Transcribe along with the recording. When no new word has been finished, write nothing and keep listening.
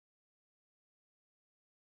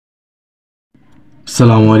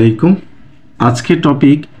আসসালামু আলাইকুম। আজকে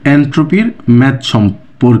টপিক এন্ট্রপির ম্যাথ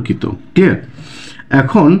সম্পর্কিত। ক্লিয়ার?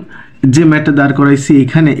 এখন যে ম্যাথটা দাঁড় করাইছি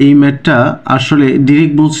এখানে, এই ম্যাথটা আসলে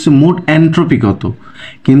ডিরেক্ট বলছে মোট এন্ট্রপি কত,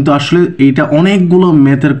 কিন্তু আসলে এইটা অনেকগুলো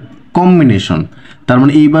ম্যাথের কম্বিনেশন। তার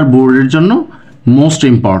মানে এইবার বোর্ডের জন্য মোস্ট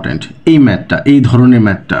ইম্পর্ট্যান্ট এই ম্যাথটা, এই ধরনের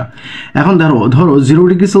ম্যাথটা। এখন ধরো 0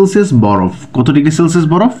 ডিগ্রি সেলসিয়াস বরফ। কত ডিগ্রি সেলসিয়াস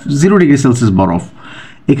বরফ? 0 ডিগ্রি সেলসিয়াস বরফ।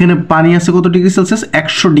 এখানে পানি আছে কত ডিগ্রি সেলসিয়াস?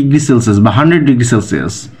 100 ডিগ্রি সেলসিয়াস বা 100 ডিগ্রি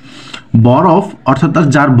সেলসিয়াস। বরফ অর্থাৎ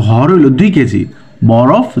যার ভর হইল 2 কেজি,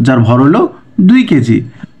 বরফ যার ভর হইল 2 কেজি।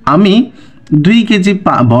 আমি 2 কেজি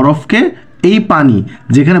বরফকে এই পানি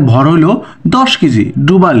যেখানে ভর হইল 10 কেজি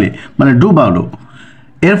ডুবালো,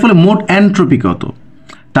 এর ফলে মোট এন্ট্রপি কত?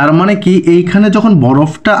 তার মানে কি, এইখানে যখন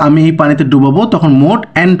বরফটা আমি এই পানিতে ডুবাবো তখন মোট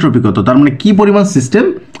এন্ট্রপি কত, তার মানে কি পরিমাণ সিস্টেম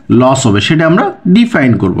লস হবে সেটা আমরা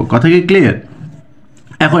ডিফাইন করব। কথা কি ক্লিয়ার?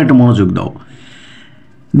 এখন একটা মনোযোগ দাও।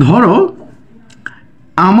 ধরো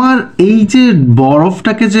আমার এই যে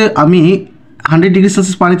বরফটাকে যে আমি 100 ডিগ্রি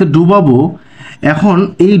সেলসিয়াস পানিতে ডুবাবো, এখন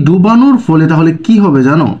এই ডুবানোর ফলে তাহলে কি হবে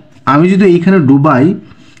জানো? আমি যদি এইখানে ডুবাই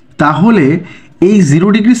তাহলে এই 0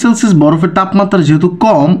 ডিগ্রি সেলসিয়াস বরফের তাপমাত্রা যেহেতু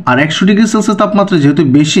কম আর 100 ডিগ্রি সেলসিয়াস তাপমাত্রা যেহেতু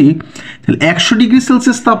বেশি, তাহলে 100 ডিগ্রি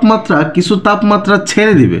সেলসিয়াস তাপমাত্রা কিছু তাপমাত্রা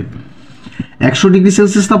ছেড়ে দিবে। 100 ডিগ্রি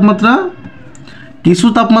সেলসিয়াস তাপমাত্রা কিছু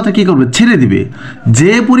তাপমাত্রা কি করবে? ছেড়ে দিবে।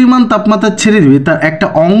 যে পরিমাণ তাপমাত্রা ছেড়ে দিবে তার একটা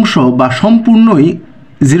অংশ বা সম্পূর্ণই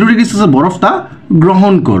 0 ডিগ্রি সেলসিয়াস বরফ তা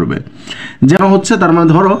গ্রহণ করবে। যেমন হচ্ছে, তার মানে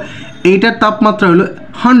ধরো এইটার তাপমাত্রা হলো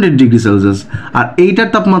 100 ডিগ্রি সেলসিয়াস আর এইটার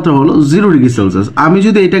তাপমাত্রা হলো 0 ডিগ্রি সেলসিয়াস। আমি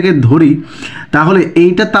যদি এটাকে ধরি তাহলে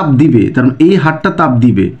এইটা তাপ দিবে, তার মানে এই হাতটা তাপ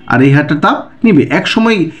দিবে আর এই হাতটা তাপ নিবে। এক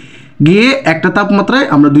সময় গিয়ে একটা তাপমাত্রায়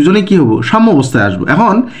আমরা দুজনেই কি হব? সাম্য অবস্থায় আসবো।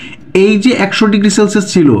 এখন এই যে 100 ডিগ্রি সেলসিয়াস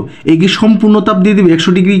ছিল, এই কি সম্পূর্ণ তাপ দিয়ে দিবে?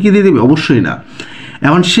 100 ডিগ্রি কি দিয়ে দিবে? অবশ্যই না।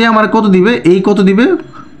 এখন সে আমার কত দিবে? এই কত দিবে?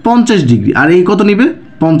 50 ডিগ্রি। আর এই কত নিবে?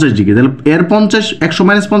 50 ডিগ্রি। তাহলে এর 50, 100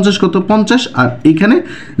 মাইনাস 50 কত? 50। আর এইখানে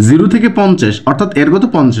 0 থেকে 50 অর্থাৎ এর কত?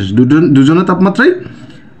 50। দুজনের তাপমাত্রাই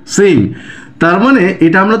সেম। তার মানে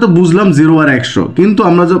এটা আমরা তো বুঝলাম 0 আর 100, কিন্তু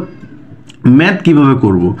আমরা যে ম্যাথ কিভাবে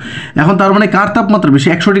করব? এখন তার মানে কার তাপমাত্রা বেশি?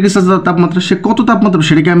 100 ডিগ্রি সেলসিয়াস তাপমাত্রা। সে কত তাপমাত্রা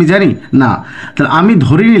সেটা কি আমি জানি না? তাহলে আমি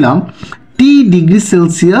ধরে নিলাম টি ডিগ্রি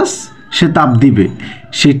সেলসিয়াস সে তাপ দিবে।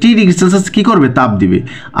 সে টি ডিগ্রি সেলসিয়াস কি করবে? তাপ দিবে।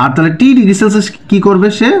 আর তাহলে টি ডিগ্রি সেলসিয়াস কি করবে?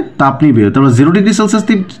 সে তাপ নিবে। তারপর 0 ডিগ্রি সেলসিয়াস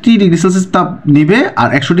টি ডিগ্রি সেলসিয়াস তাপ নিবে আর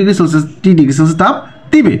 100 ডিগ্রি সেলসিয়াস টি ডিগ্রি সেলসিয়াস তাপ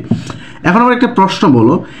দিবে। এখন আমার একটা প্রশ্ন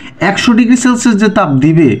বলো, 100 ডিগ্রি সেলসিয়াস যে তাপ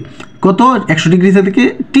দিবে কত? 100 ডিগ্রি থেকে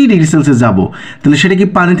টি ডিগ্রি সেলসিয়াস যাব, তাহলে সেটা কি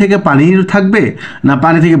পানি থেকে পানি থাকবে না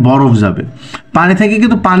পানি থেকে বরফ যাবে? পানি থেকে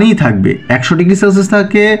কিন্তু পানিই থাকবে। 100 ডিগ্রি সেলসিয়াস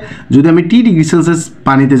থেকে যদি আমি টি ডিগ্রি সেলসিয়াস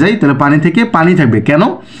পানিতে যাই তাহলে পানি থেকে পানি থাকবে। কেন?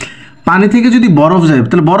 পানি থেকে যদি বরফ যায়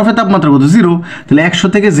তাহলে বরফের তাপমাত্রা কত? 0। তাহলে 100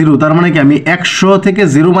 থেকে 0, তার মানে কি আমি 100 থেকে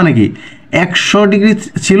 0 মানে কি 100 ডিগ্রি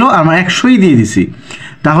ছিল আর আমরা 100ই দিয়ে দিছি।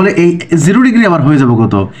 তাহলে এই 0 ডিগ্রি আবার হয়ে যাবে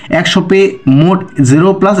কত? 100 পেয়ে মোট 0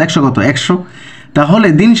 প্লাস 100 কত? 100। তাহলে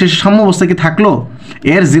দিন শেষে সাম্য অবস্থা কি থাকলো?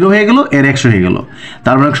 এর 0 হয়ে গেল, এর 100 হয়ে গেল।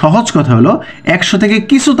 তার মানে সহজ কথা হলো 100 থেকে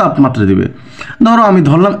কিছু তাপমাত্রা দিবে। ধরো আমি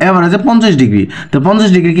ধরলাম এভারেজে 50 ডিগ্রি। তো 50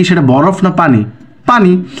 ডিগ্রি কি সেটা বরফ না পানি?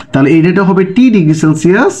 পানি। তাহলে এইটা হবে টি ডিগ্রি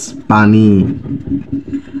সেলসিয়াস পানি।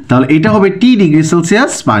 তাহলে এটা হবে টি ডিগ্রি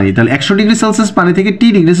সেলসিয়াস পানি। তাহলে 100 ডিগ্রি সেলসিয়াস পানি থেকে টি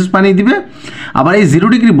ডিগ্রি সেলসিয়াস পানি দিবে। আবার এই 0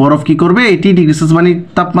 ডিগ্রি বরফ কি করবে? এই টি ডিগ্রি সেলসিয়াস পানির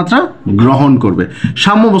তাপমাত্রা গ্রহণ করবে।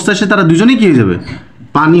 সাম্য অবস্থায় এসে তারা দুজনেই কি হয়ে যাবে?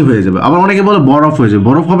 পানি হয়ে যাবে। আবার অনেকে বলে বরফ হয়ে যাবে।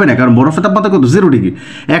 বরফ হবে না, কারণ বরফের তাপমাত্রা কত? 0 ডিগ্রি।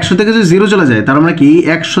 100 থেকে যদি 0 চলে যায় তার মানে কি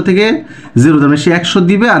 100 থেকে 0, তার মানে সে 100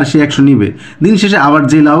 দিবে আর সে 100 নিবে। দিন শেষে আবার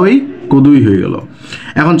যে লাউ এই কদুই হয়ে গেল।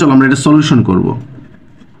 এখন চলো আমরা এটা সলিউশন করব।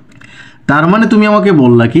 তার মানে তুমি আমাকে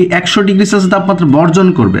বললা কি 100 ডিগ্রি সেলসিয়াস তাপমাত্রা বর্জন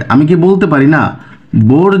করবে। আমি কি বলতে পারি না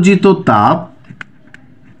বর্জিত তাপ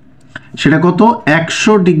সেটা কত?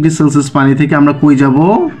 100 ডিগ্রি সেলসিয়াস পানি থেকে আমরা কই যাব?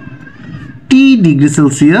 টি ডিগ্রি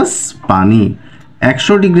সেলসিয়াস পানি।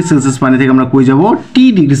 100 ডিগ্রি সেলসিয়াস পানি থেকে আমরা কই যাব? টি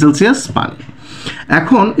ডিগ্রি সেলসিয়াস পানি।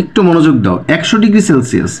 এখন একটু মনোযোগ দাও। 100 ডিগ্রি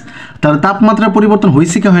সেলসিয়াস তার তাপমাত্রার পরিবর্তন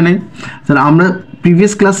হয়েছে কি হয় নাই? তাহলে আমরা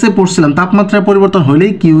প্রিভিয়াস ক্লাসে পড়ছিলাম তাপমাত্রার পরিবর্তন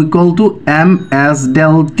হলেই Q equal to M S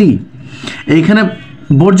del T. এইখানে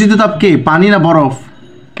বর্জিত তাপ কে? পানি না বরফ?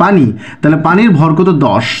 পানি। তাহলে পানির ভর কত?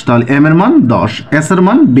 10। তাহলে এম এর মান 10, এস এর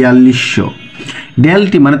মান 4200। ডেল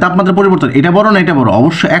টি মানে তাপমাত্রা পরিবর্তন। এটা বড় না এটা বড়?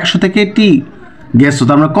 অবশ্যই 100 থেকে টি গেছে,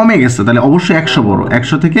 তার মানে কমে গেছে। তাহলে অবশ্যই 100 বড়।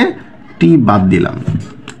 100 থেকে টি বাদ দিলাম।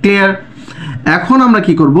 ক্লিয়ার? এখন আমরা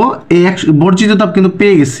কি করব? এই বর্জিত তাপ কিন্তু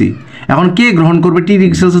পেয়ে গেছি। এখন কে গ্রহণ করবে টি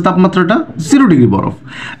ডিগ্রি সেলসিয়াস তাপমাত্রাটা? 0 ডিগ্রি বরফ।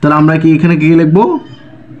 তাহলে আমরা কি এখানে কি লিখবো?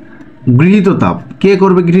 গৃহীত তাপ। কে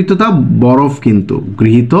করবে গৃহীত তাপ? বরফ কিন্তু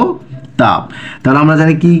গৃহীত তাপ। তাহলে আমরা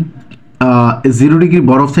জানি কি 0 ডিগ্রি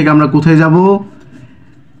বরফ থেকে আমরা কোথায় যাব?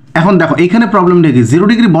 এখন দেখো এখানে প্রবলেমটা কি, 0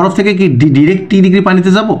 ডিগ্রি বরফ থেকে কি ডিরেক্ট টি ডিগ্রি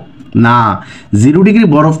পানিতে যাব না, 0 ডিগ্রি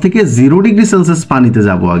বরফ থেকে 0 ডিগ্রি সেলসিয়াস পানিতে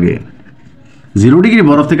যাব আগে। 0 ডিগ্রি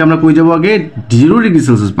বরফ থেকে আমরা কই যাব আগে, 0 ডিগ্রি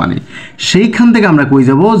সেলসিয়াস পানি, সেইখান থেকে আমরা কই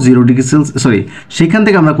যাব 0 ডিগ্রি সেলসিয়াস, সরি সেইখান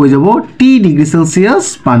থেকে আমরা কই যাব টি ডিগ্রি সেলসিয়াস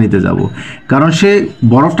পানিতে যাব, কারণ সে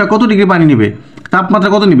বরফটা কত ডিগ্রি পানি নেবে, তাপমাত্রা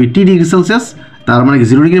কত নেবে, টি ডিগ্রি সেলসিয়াস, তার মানে কি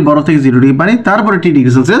 0 ডিগ্রি বরফ থেকে 0 ডিগ্রি পানি, তারপরে টি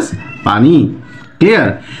ডিগ্রি সেলসিয়াস পানি। ক্লিয়ার?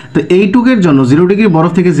 তো এইটুকের জন্য 0 ডিগ্রি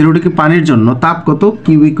বরফ থেকে 0 ডিগ্রি পানির জন্য তাপ কত,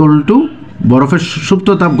 কিউ ইকুয়াল টু বরফের সুপ্ত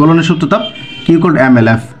তাপ, গলনের সুপ্ত তাপ কিউ ইকুয়াল টু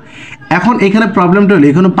এমএলএফ। এখন এখানে প্রবলেমটা হলো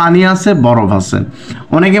এখানে পানি আছে, বরফ আছে,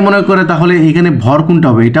 অনেকে মনে করে তাহলে এখানে ভর কোনটা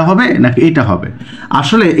হবে, এটা হবে নাকি এটা হবে।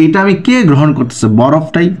 আসলে এটা আমি কে গ্রহণ করতেছে,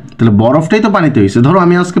 বরফটাই, তাহলে বরফটাই তো পানিতে হয়েছে। ধরো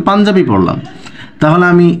আমি আজকে পাঞ্জাবি পড়লাম, তাহলে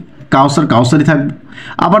আমি কাউসারি থাকবো।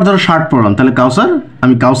 আবার ধরো শার্ট পরলাম, তাহলে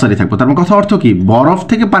আমি কাউসারি থাকবো। তার মানে কথা অর্থ কি, বরফ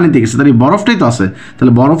থেকে পানিতে গেছে, তাহলে বরফটাই তো আছে,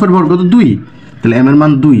 তাহলে বরফের ভর কত 2, তাহলে এম এর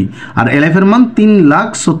মান 2 আর এলএফ এর মান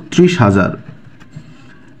 3,36,000।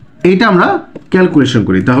 এইটা আমরা ক্যালকুলেশন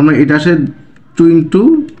করি, তাহলে এটা আসে 2 ×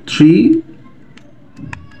 3,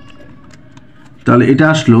 তাহলে এটা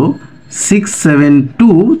আসলো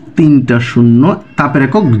 672 3টা 0 তাপের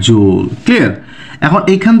একক জুল। ক্লিয়ার? এখন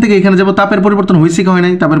এখান থেকে এখানে যাব, তাপের পরিবর্তন হয়েছে কি হয়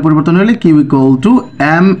নাই, তাপের পরিবর্তন হলে Q equal to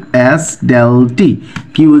ms del t,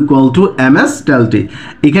 Q equal to ms del t।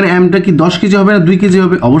 এখানে mটা কি 10 কেজি হবে না 2 কেজি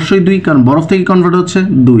হবে, অবশ্যই 2, কারণ বরফ থেকে কনভার্ট হচ্ছে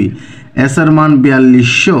 2। s এর মান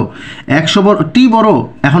 4200, 100 বড়, টি বড়,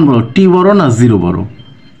 এখন বলো টি বড় না 0 বড়,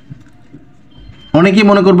 অনেকেই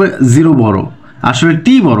মনে করবে 0 বড়, আসলে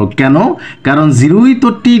টি বড়। কেন? কারণ 0ই তো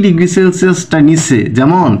টি ডিগ্রি সেলসিয়াসটা নিচ্ছে,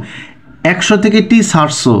 যেমন 100 থেকে টি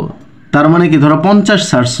 700, তার মানে কি ধরো 50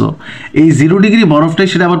 700, এই 0 ডিগ্রি বরফটাই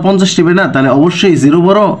সেটা আবার 50 নেবে না, তাহলে অবশ্যই 0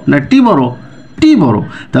 বড় না টি বড়, টি বড়।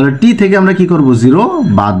 তাহলে টি থেকে আমরা কি করব, 0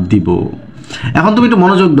 বাদ দিব। এখন তুমি একটু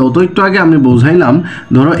মনোযোগ দাও তো, একটু আগে আমি বোঝাইলাম,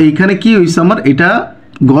 ধরো এইখানে কি হয়েছে আমার, এটা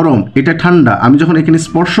গরম এটা ঠান্ডা, আমি যখন এখানে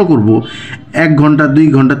স্পর্শ করব 1 ঘন্টা 2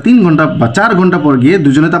 ঘন্টা 3 ঘন্টা বা 4 ঘন্টা পর গিয়ে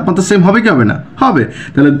দুজনের তাপমাত্রা সেম হবে কি হবে না, হবে।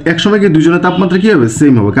 তাহলে একসময় গিয়ে দুজনের তাপমাত্রা কি হবে,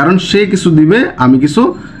 সেম হবে, কারণ সে কিছু দিবে আমি কিছু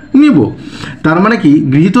নিব। তার মানে কি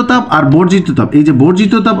গৃহীত তাপ আর বর্জিত তাপ, এই যে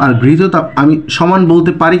বর্জিত তাপ আর গৃহীত তাপ আমি সমান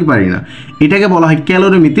বলতে পারি কি পারি না, এটাকে বলা হয়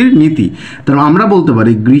ক্যালোরিমিতির নীতি। তার আমরা বলতে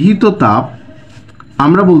পারি গৃহীত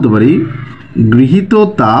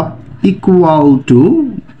তাপ ইকুয়াল টু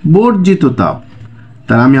বর্জিত তাপ।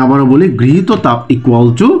 তাহলে আমি আবারও বলি গৃহীত তাপ ইকুয়াল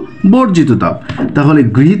টু বর্জিত তাপ। তাহলে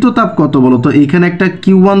গৃহীত তাপ কত বলো তো, এখানে একটা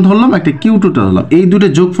Q1 ধরলাম, একটা Q2 ধরলাম, এই দুটো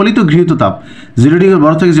যোগফলই তো গৃহীত তাপ। 0 ডিগ্রি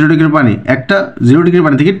বরফ থেকে 0 ডিগ্রি পানি, একটা 0 ডিগ্রি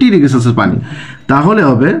পানি থেকে টি ডিগ্রি সেলসিয়াস পানি, তাহলে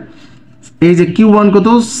হবে এই যে Q1 কত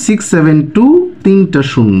 672 3টা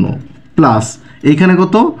 0 প্লাস এখানে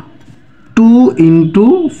কত 2 ×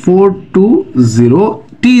 420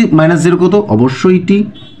 টি মাইনাস 0 কত, অবশ্যই টি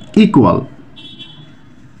ইকুয়াল।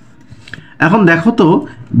 এখন দেখো তো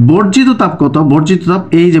বর্জিত তাপ কত, বর্জিত তাপ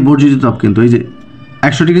এই যে বর্জিত তাপ কিন্তু এই যে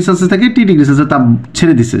 100 ডিগ্রি সেলসিয়াস থেকে টি ডিগ্রি সেলসিয়াস তাপ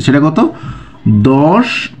ছেড়ে দিচ্ছে, সেটা কত 10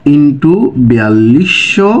 ×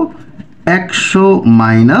 4200 100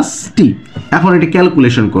 মাইনাস টি। এখন এটা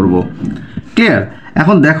ক্যালকুলেশন করব। ক্লিয়ার?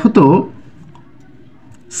 এখন দেখো তো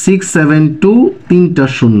 672 3টা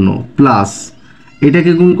 0 প্লাস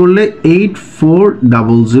এটাকে গুণ করলে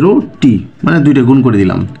 8400 টি, মানে দুইটা গুণ করে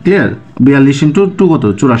দিলাম। ক্লিয়ার? 42 × 2 কত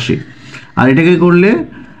 84, আর এটাকে করলে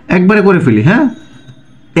একবারে করে ফেলি, হ্যাঁ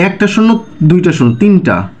একটা 0 2টা 0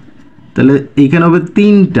 3টা, তাহলে এইখানে হবে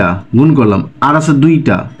 3টা গুণ করলাম আর আছে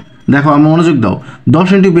 2টা। দেখো আমার মনোযোগ দাও, 10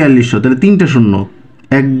 × 4200, তাহলে 3টা 0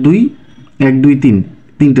 1 2 1 2 3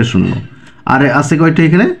 3টা 0, আর আছে কয়টা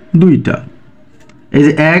এখানে 2টা, এই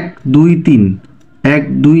যে 1 2 3 1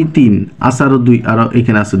 2 3 আছে আরো 2, আর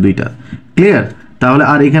এখানে আছে 2টা। ক্লিয়ার? তাহলে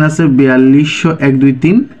আর এখানে আছে 4200 1 2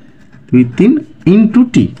 3 2 3 ইনটু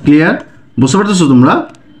টি। ক্লিয়ার? বুঝতে পারতেছো তোমরা?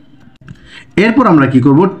 এরপর আমরা কি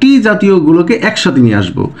করব, টি জাতীয় গুলোকে একসাথে নিয়ে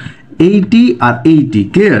আসব, এই টি আর এই টি।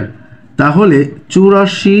 ক্লিয়ার? তাহলে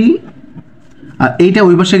 84 আর এইটা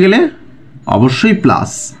ওই পাশে গেলে অবশ্যই প্লাস,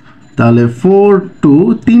 তাহলে 4 2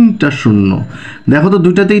 3টা 0। দেখো তো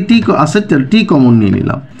দুইটাতেই টি আছে, টি কমন নিয়ে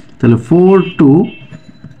নিলাম, তাহলে 4 2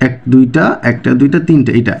 1 2টা 1টা 2টা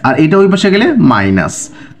 3টা এটা, আর এটা ওই পাশে গেলে মাইনাস,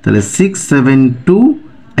 তাহলে 672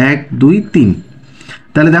 1 2 3।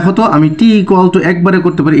 তাহলে দেখো তো আমি টি ইকুয়াল টু একবারে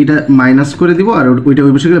করতে পারি, এটা মাইনাস করে দিব আর ওইটা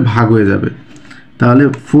ওই পাশে গেলে ভাগ হয়ে যাবে, তাহলে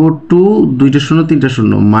 4 2 2টা 0 3টা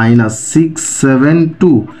 0 মাইনাস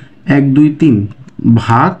 672 1 2 3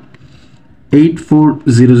 ভাগ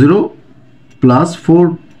 8400 প্লাস 4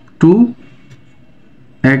 2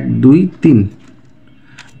 1 2 3।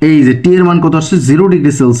 এই যে টি এর মান কত আসছে 0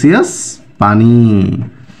 ডিগ্রি সেলসিয়াস পানি।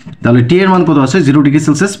 তাহলে টি এর মান কত আছে 0 ডিগ্রি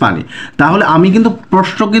সেলসিয়াস পানি। তাহলে আমি কিন্তু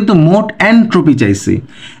প্রশ্ন কিন্তু মোট এনট্রপি চাইছি।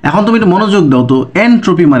 এখন তুমি একটু মনোযোগ দাও তো,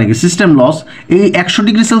 এনট্রপি মানে কি সিস্টেম লস। এই 100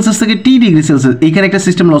 ডিগ্রি সেলসিয়াস থেকে টি ডিগ্রি সেলসিয়াস এখানে একটা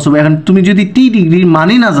সিস্টেম লস হবে। এখন তুমি যদি টি ডিগ্রির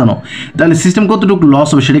মানই না জানো তাহলে সিস্টেম কতটুকু লস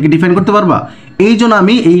হবে সেটাকে ডিফাইন করতে পারবা? এই জন্য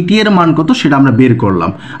আমি এই টি এর মান কত সেটা আমরা বের করলাম।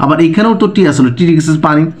 আবার এখানেও তো টি আসলে টি ডিগ্রি সেলসিয়াস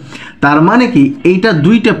পানি। তার মানে কি এইটা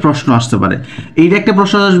দুইটা প্রশ্ন আসতে পারে। এইটা একটা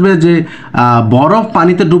প্রশ্ন আসবে যে বরফ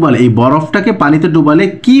পানিতে ডুবালে, এই বরফটাকে পানিতে ডুবালে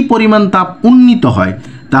কি পরিমাণ তাপ উন্নীত হয়,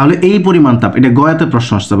 তাহলে এই পরিমাণ তাপ, এটা গয়াতে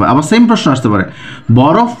প্রশ্ন আসতে পারে। আবার সেম প্রশ্ন আসতে পারে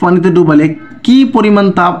বরফ পানিতে ডুবালে কি পরিমাণ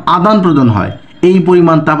তাপ আদান প্রদান হয়, এই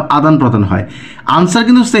পরিমাণ তাপ আদান প্রদান হয়। আনসার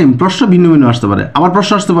কিন্তু সেম, প্রশ্ন ভিন্ন ভিন্ন আসতে পারে। আবার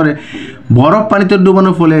প্রশ্ন আসতে পারে বরফ পানিতে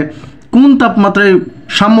ডুবানোর ফলে কোন তাপমাত্রায়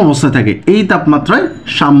সাম্য অবস্থায় থাকে, এই তাপমাত্রায়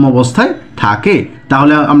সাম্য অবস্থায় থাকে।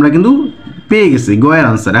 তাহলে আমরা কিন্তু পেয়ে গেছি গয়ের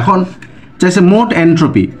আনসার। এখন চাইছে মোট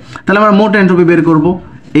এনট্রপি, তাহলে আমরা মোট এনট্রপি বের করব।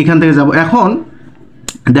 এইখান থেকে যাব। এখন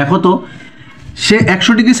দেখো তো সে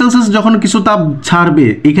 100 ডিগ্রি সেলসিয়াস যখন কিছু তাপ ছাড়বে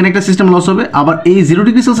এখানে একটা সিস্টেম লস হবে, আবার এই 0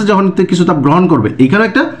 ডিগ্রি সেলসিয়াস যখন কিছু তাপ গ্রহণ করবে এখানেও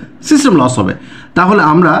একটা সিস্টেম লস হবে। তাহলে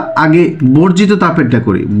আমরা আগে বর্জিত তাপেরটা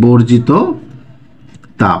করি। বর্জিত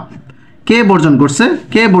তাপ কে বর্জন করছে?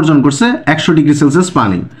 কে বর্জন করছে 100 ডিগ্রি সেলসিয়াস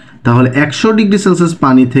পানি। তাহলে 100 ডিগ্রি সেলসিয়াস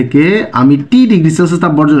পানি থেকে আমি টি ডিগ্রি সেলসিয়াস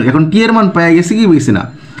তাপ বর্জন, এখন টি এর মান পেয়ে গেছি কি পেয়েছি না,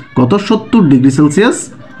 কত 70 ডিগ্রি সেলসিয়াস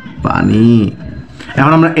পানি।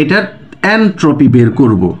 এখন আমরা এটার এনট্রপি বের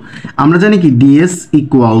করব। আমরা জানি কি ডিএস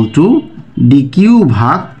ইকুয়াল টু ডিকিউ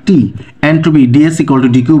ভাগ টি, entropy DS equal to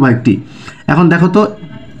DQ ভাগ টি। এখন দেখো তো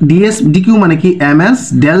ডিএস ডিকিউ মানে কি এমএস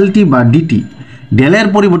ডেল টি বা ডিটি, ডেলের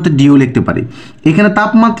পরিবর্তে ডিও লিখতে পারি। এখানে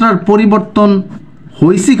তাপমাত্রার পরিবর্তন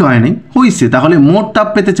হয়েছে কি হয়নি? হয়েছে। তাহলে মোট তাপ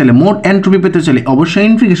পেতে চাইলে, মোট এনট্রপি পেতে চাইলে অবশ্যই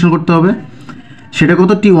ইন্টিগ্রেশন করতে হবে। সেটা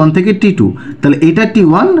কত টি1 থেকে টি2, তাহলে এটা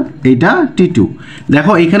টি1 এটা টি2।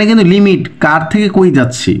 দেখো এখানে কিন্তু লিমিট কার থেকে কই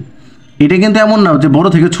যাচ্ছি, এটা কিন্তু এমন না যে বড়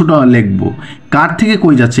থেকে ছোট লিখবো, কার থেকে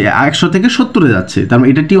কই যাচ্ছে 100 থেকে 70-এ যাচ্ছে। তার মানে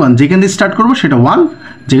এটা টি1, যেখান থেকে স্টার্ট করবো সেটা 1,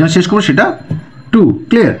 যেখানে শেষ করবো সেটা 2।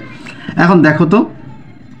 ক্লিয়ার? এখন দেখো তো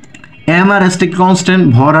M R S T constant,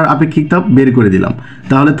 ভর আর আপেক্ষিক তাপ বের করে দিলাম।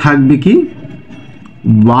 তাহলে থাকবে কি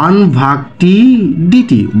 1 ভাগ টি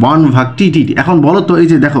ডিটি, 1 ভাগ টি ডিটি। এখন বলো তো এই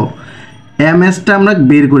যে দেখো এম এসটা আমরা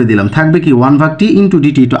বের করে দিলাম, থাকবে কি 1 ভাগ টি ইন্টু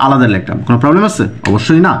ডিটি। একটু আলাদা লিখলাম, কোনো প্রবলেম আছে?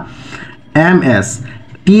 অবশ্যই না। এম এস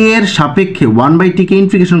টি এর সাপেক্ষে 1/t কে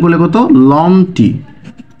ইন্টিগ্রেশন করলে কত লন টি,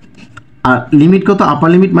 আর লিমিট কত আপার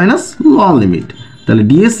লিমিট মাইনাস লোয়ার লিমিট। তাহলে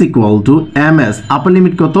DS equal to M S upper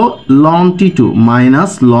limit কত লন টি2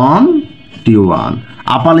 মাইনাস লন টি1,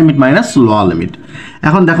 আপার লিমিট মাইনাস লোয়ার লিমিট।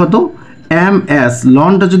 এখন দেখো তো এম এস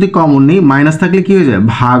লনটা যদি কমন নেই, মাইনাস থাকলে কি হয়ে যায়?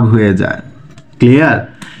 ভাগ হয়ে যায়। ক্লিয়ার?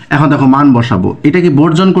 এখন দেখো মান বসাবো। এটা কি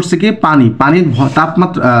বর্জন করছে কি পানি, পানির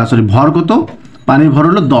তাপমাত্রা ভর কত? পানির ভর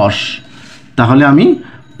হলো 10, তাহলে আমি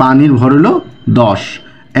পানির ভর হলো 10,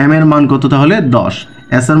 এম এর মান কত তাহলে 10,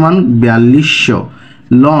 এস এর মান 4200,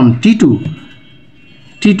 লন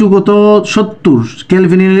টি2 কত 70,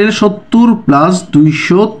 কেলভিন নিলে 70 প্লাস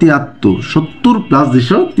 273, 70 প্লাস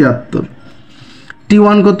 273,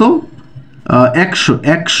 টি1 কত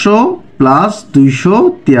 100 প্লাস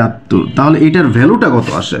 273। তাহলে এটার ভ্যালুটা কত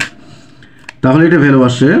আসে? তাহলে এটা ভ্যালু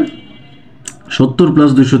আসে 70 প্লাস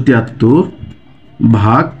 273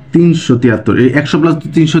 ভাগ 373। এই 100 প্লাস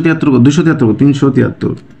 373 273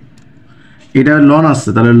 373, এটা লন আসছে।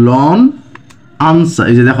 তাহলে লন আনসার,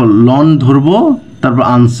 এই যে দেখো লন ধরবো তারপর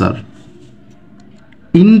আনসার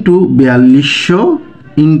ইন্টু 4200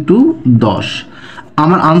 ইন্টু 10।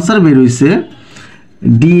 আমার আনসার বের হইছে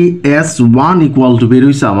DS1 ইকুয়াল টু বের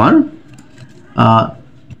হইছে আমার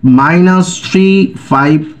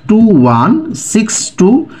 -3526162।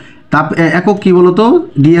 তাপ একক কি বলতো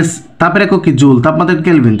ডিএস, তাপের একক কি জুল, তাপমাত্রা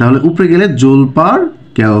কেলভিন। তাহলে উপরে গেলে জুল পার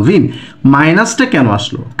কেলভিন। মাইনাসটা কেন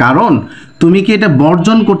আসলো? কারণ তুমি কি এটা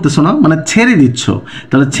বর্জন করতেছো না, মানে ছেড়ে দিচ্ছ।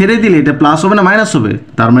 তাহলে ছেড়ে দিলে এটা প্লাস হবে না মাইনাস হবে?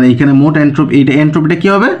 তার মানে এখানে মোট এনট্রপি, এইটা এনট্রপিটা কি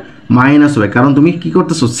হবে? মাইনাস হবে, কারণ তুমি কি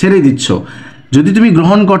করতেছো? ছেড়ে দিচ্ছ। যদি তুমি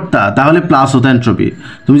গ্রহণ করতা তাহলে প্লাস হতো এনট্রপি,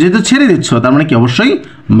 তুমি যেহেতু ছেড়ে দিচ্ছ তার মানে কি অবশ্যই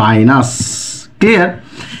মাইনাস। ক্লিয়ার?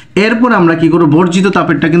 এরপর আমরা কি করব? বর্জিত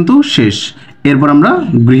তাপেরটা কিন্তু শেষ, এরপর আমরা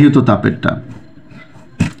গৃহীত তাপেরটা।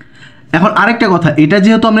 এখন আরেকটা কথা, এটা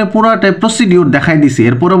যেহেতু আমরা পুরোটাই প্রসিডিউর দেখাই দিছি,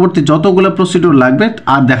 এর পরবর্তী যতগুলো প্রসিডিউর লাগবে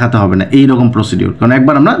আর দেখাতে হবে না এইরকম প্রসিডিউর, কারণ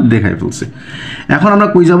একবার আমরা দেখাই ফেলছি। এখন আমরা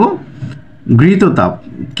কই যাব? গৃহীত তাপ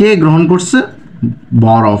কে গ্রহণ করছে?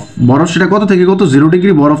 বরফ। বরফ সেটা কত থেকে কত? 0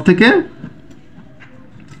 ডিগ্রি বরফ থেকে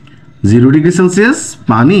 0 ডিগ্রি সেলসিয়াস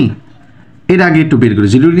পানি। এর আগে একটু বের করি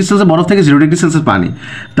 0 ডিগ্রি সেলসিয়াস বরফ থেকে 0 ডিগ্রি সেলসিয়াস পানি।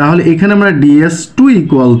 তাহলে এখানে আমরা DS2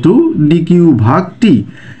 ইকুয়াল টু ডিকিউ ভাগ টি,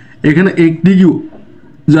 এখানে এক ডিকিউ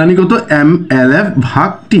জানি কত mLF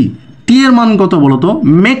ভাগ টি। টি এর মান কত বলো তো?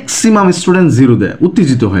 ম্যাক্সিমাম স্টুডেন্ট 0 দেয়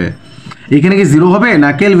উত্তেজিত হয়ে। এখানে কি 0 হবে না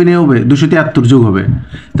কেলভিনে হবে? 273 যোগ হবে,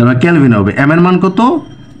 তাহলে কেলভিনে হবে। এম এর মান কত?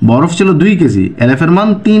 বরফ ছিল 2 কেজি, এলএফ এর মান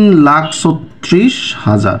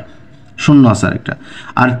 3,36,000, শূন্য আছে একটা।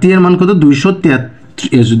 আর টি এর মান কত?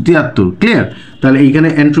 273। ক্লিয়ার? তাহলে এইখানে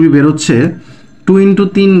এন্ট্রপি বের হচ্ছে 2 ×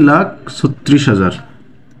 3,36,000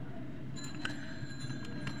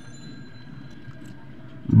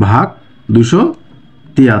 ভাগ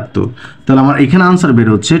 273। তাহলে আমার এখানে আনসার বের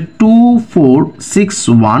হচ্ছে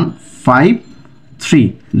 246,153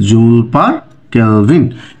 জুল পার কেলভিন।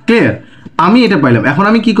 ক্লিয়ার? আমি এটা পাইলাম। এখন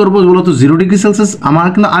আমি কি করবো বলো তো? 0 ডিগ্রি সেলসিয়াস আমার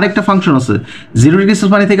কিন্তু আরেকটা ফাংশন আছে। 0 ডিগ্রি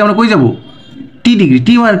সেলসিয়াস পানি থেকে আমরা কই যাবো? টি ডিগ্রি।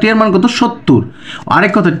 টি এর মান কত? 70।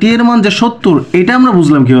 আরেক কথা, টি এর মান যে 70, এটা আমরা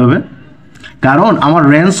বুঝলাম কিভাবে? কারণ আমার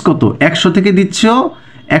রেঞ্জ কত? 100 থেকে দিচ্ছ,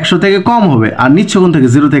 100 থেকে কম হবে, আর নিচ্ছ কোন থেকে?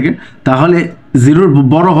 0 থেকে। তাহলে 0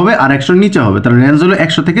 বড় হবে আর 100 নিচে হবে, তাহলে রেঞ্জ হলো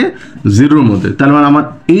 100 থেকে 0-র মধ্যে। তাহলে মানে আমার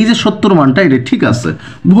এই যে 70 মানটা, এটা ঠিক আছে,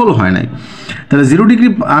 ভুল হয় নাই। তাহলে 0 ডিগ্রি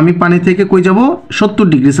আমি পানি থেকে কই যাব? 70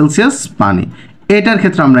 ডিগ্রি সেলসিয়াস পানি। এটার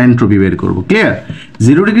ক্ষেত্রে আমরা এন্ট্রপি বের করব। ক্লিয়ার?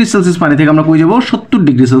 0 ডিগ্রি সেলসিয়াস পানি থেকে আমরা কই যাব? 70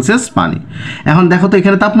 ডিগ্রি সেলসিয়াস পানি। এখন দেখো তো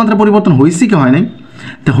এখানে তাপমাত্রা পরিবর্তন হয়েছে কি হয় নাই?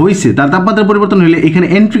 তো হয়েছে। তার তাপমাত্রা পরিবর্তন হলে এখানে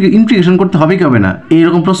ইন্টিগ্রেশন করতে হবে কি হবে না?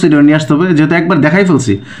 এইরকম প্রসিডিওর নিয়ে আসতে হবে, যেহেতু একবার দেখাই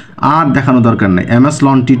ফেলছি, আর দেখানো দরকার নেই। এমএস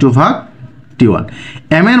লন T2 ভাগ T1।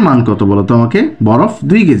 এম এর মান কত বলো তো আমাকে? বরফ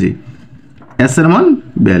 2 কেজি, এস এর মান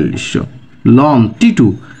 4200, লন T2।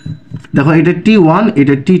 দেখো এটা T1,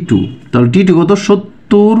 এটা T2, তাহলে T2 কত?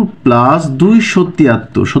 70 প্লাস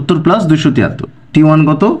 273, 70 প্লাস 273। T1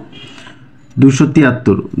 কত?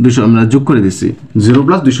 273, 200 আমরা যোগ করে দিচ্ছি, 0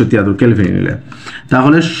 প্লাস 273 কেলভিন নিলে।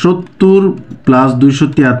 তাহলে 70 প্লাস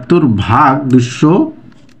 273 ভাগ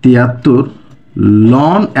 273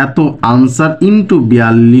 লন এত আনসার ইন্টু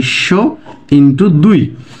 4200 ইন্টু 2।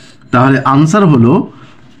 তাহলে আনসার হলো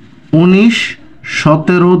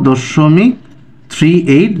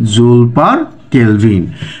 1917.38 জুল পার কেলভিন।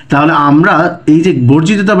 তাহলে আমরা এই যে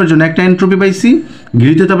বর্জিত তাপের জন্য একটা এন্ট্রপি পাইছি,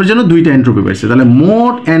 গৃহীত তাপের জন্য 2টা এন্ট্রপি পাইছি। তাহলে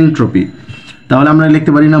মোট এন্ট্রপি, তাহলে আমরা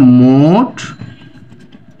লিখতে পারি না মোট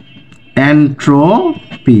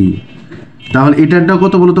এন্ট্রপি। তাহলে এটারটা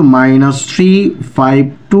কত বলো তো?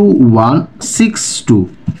 -352,162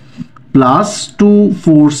 প্লাস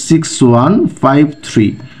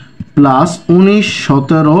 246153 প্লাস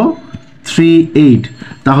 1917.38।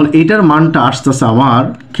 তাহলে এইটার মানটা আসতেছে আমার,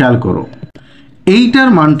 খেয়াল করো, এইটার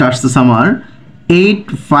মানটা আসতেছে আমার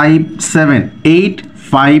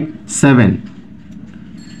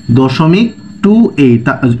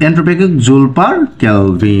 857.28 এন্ট্রপি জুল পার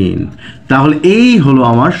কেলভিন। তাহলে এই হলো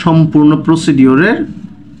আমার সম্পূর্ণ প্রসিডিওরের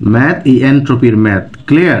ম্যাথ, এই এন্ট্রপির ম্যাথ।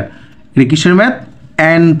 ক্লিয়ার? এটা কিসের ম্যাথ?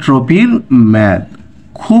 এন্ট্রপির ম্যাথ।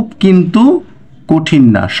 খুব কিন্তু কঠিন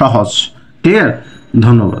না, সহজ। ক্লিয়ার?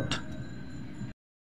 ধন্যবাদ।